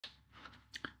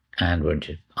and we're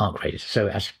into Arc radius. So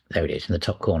there it is in the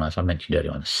top corner, as I mentioned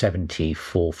earlier on,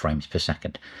 74 frames per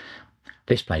second.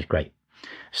 This plays great.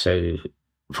 So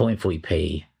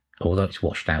 1440p, although it's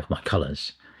washed out with my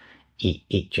colours,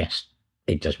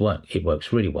 it does work. It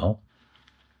works really well.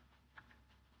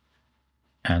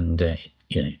 And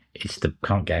it's the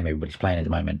current game everybody's playing at the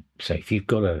moment. So if you've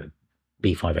got a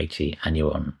B580 and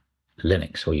you're on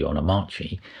Linux or you're on a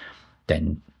Marchi,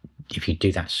 then if you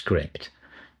do that script,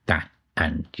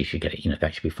 and you should get it,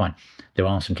 that should be fine. There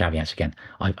are some caveats again.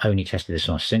 I've only tested this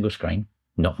on a single screen,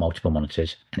 not multiple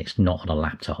monitors, and it's not on a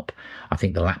laptop. I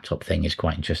think the laptop thing is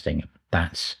quite interesting.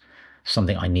 That's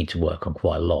something I need to work on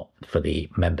quite a lot for the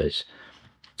members,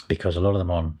 because a lot of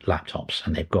them are on laptops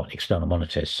and they've got external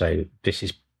monitors. So this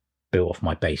is built off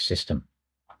my base system.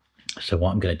 So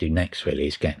what I'm going to do next really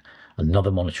is get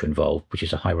another monitor involved, which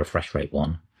is a high refresh rate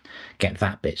one, get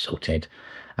that bit sorted,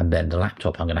 and then the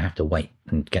laptop I'm going to have to wait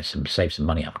and save some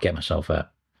money up, get myself a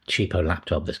cheapo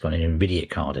laptop that's got an NVIDIA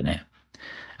card in it,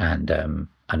 and an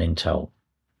Intel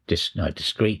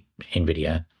discrete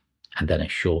NVIDIA, and then a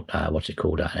short an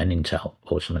Intel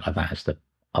or something like that as the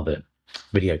other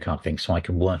video card thing, so I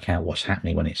can work out what's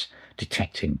happening when it's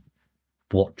detecting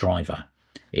what driver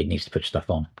it needs to put stuff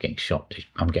on.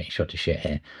 I'm getting shot to shit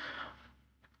here.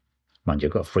 Mind you,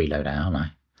 I've got a freeload out, haven't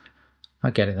I?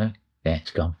 I get it though. Yeah,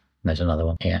 it's gone. There's another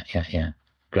one. Yeah.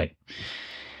 Great.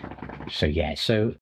 So yeah, so